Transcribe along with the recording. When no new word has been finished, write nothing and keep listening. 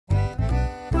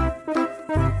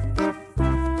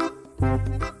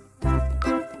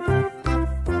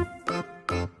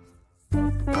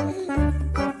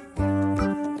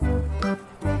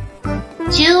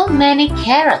many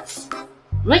carrots.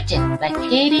 Written by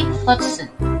Katy, Hudson.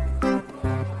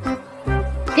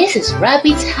 This is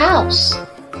Rabbit's house.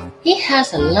 He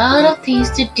has a lot of things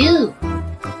to do.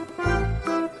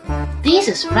 This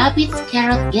is Rabbit's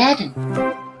carrot garden.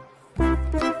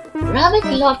 Rabbit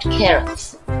loved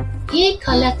carrots. He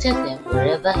collected them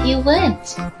wherever he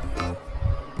went.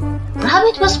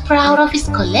 Rabbit was proud of his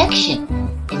collection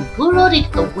and burrowed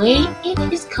it away in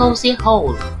his cozy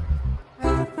hole.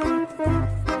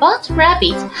 But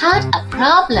Rabbit had a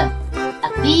problem,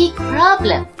 a big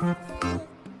problem.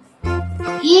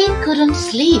 He couldn't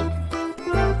sleep.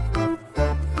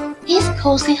 His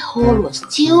cozy hole was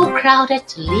too crowded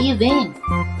to live in.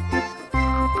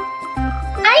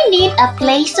 I need a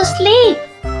place to sleep,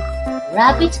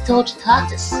 Rabbit told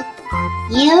Tortoise.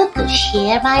 You could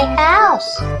share my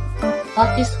house,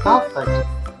 Tortoise offered.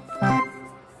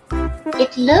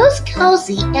 It looks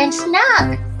cozy and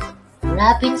snug,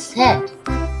 Rabbit said.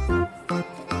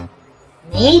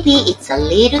 Maybe it's a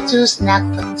little too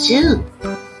snug for two,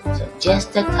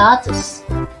 suggested Tortoise.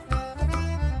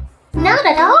 Not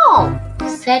at all,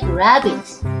 said Rabbit.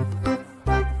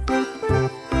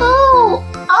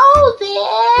 Oh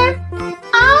there!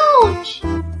 Ouch!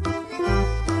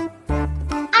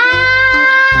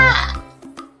 Ah!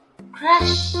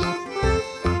 Crash!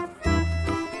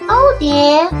 Oh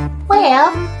dear!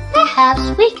 Well,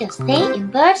 perhaps we can stay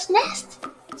in Bird's nest,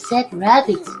 said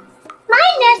Rabbit. My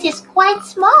nest is quite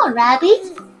small,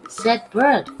 Rabbit, said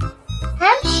Bird.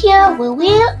 I'm sure we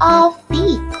will all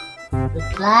fit,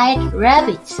 replied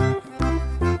Rabbit.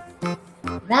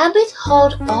 Rabbit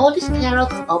hauled all his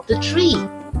carrots up the tree.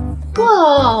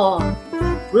 Whoa!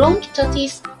 Groaned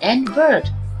Tortoise and Bird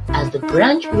as the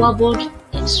branch wobbled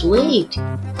and swayed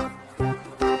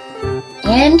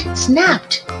and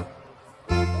snapped.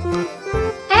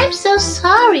 I'm so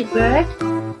sorry, Bird.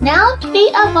 Now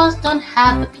 3 of us don't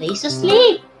have a place to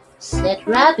sleep, said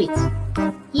Rabbit.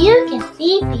 You can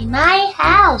sleep in my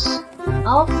house,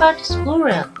 offered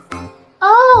Squirrel.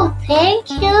 Oh,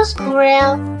 thank you,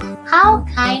 Squirrel. How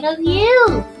kind of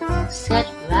you, said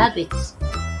Rabbit.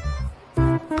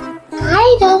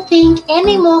 I don't think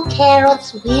any more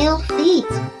carrots will fit,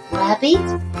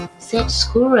 Rabbit, said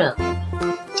Squirrel.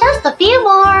 Just a few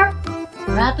more,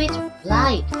 Rabbit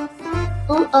replied.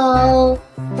 Oh,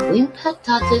 whimpered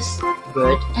Tortoise,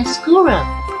 Bird, and Squirrel.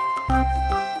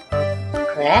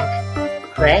 Crack,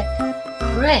 crack,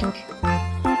 crack.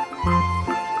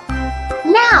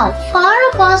 Now 4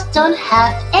 of us don't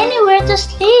have anywhere to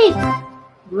sleep,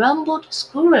 grumbled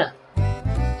Squirrel.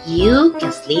 You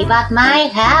can sleep at my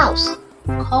house,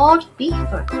 called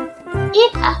Beaver.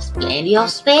 It has plenty of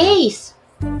space.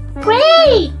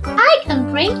 Great! I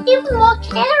can bring even more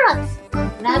carrots,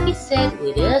 Rabbit said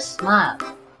with a smile.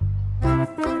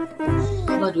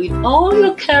 But with all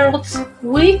your carrots,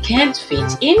 we can't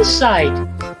fit inside,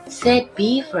 said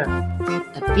Beaver,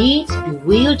 a bit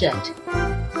bewildered.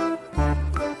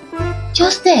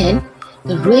 Just then,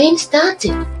 the rain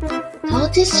started.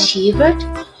 Tortoise shivered,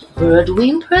 Bird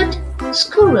whimpered,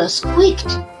 Squirrel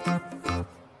squeaked.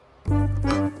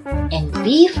 And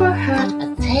Beaver heard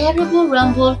a terrible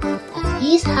rumble as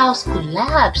his house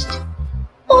collapsed.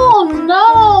 Oh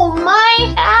no,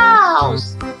 my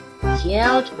house!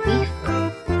 Yelled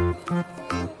Beaver.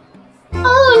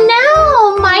 Oh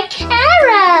no, my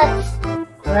carrots!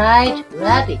 Cried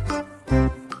Rabbit.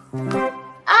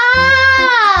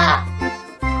 Ah!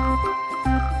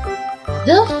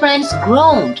 The friends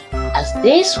groaned as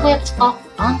they swept up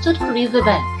onto the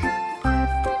riverbank.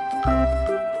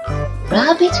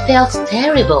 Rabbit felt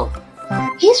terrible.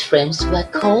 His friends were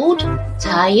cold,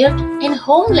 tired, and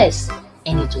homeless,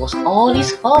 and it was all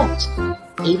his fault.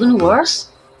 Even worse,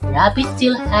 Rabbit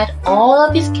still had all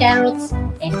of his carrots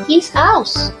and his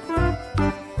house.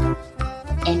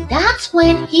 And that's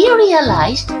when he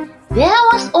realized there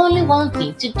was only one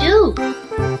thing to do.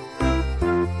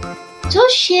 To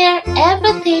share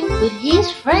everything with his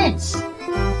friends.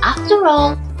 After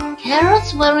all,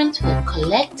 carrots weren't for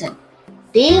collecting.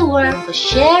 They were for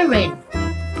sharing.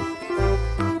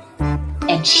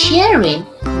 And sharing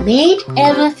made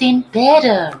everything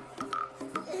better.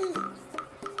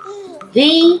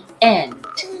 The end.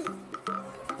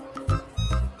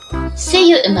 See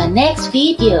you in my next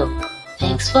video.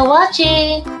 Thanks for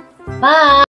watching.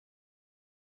 Bye.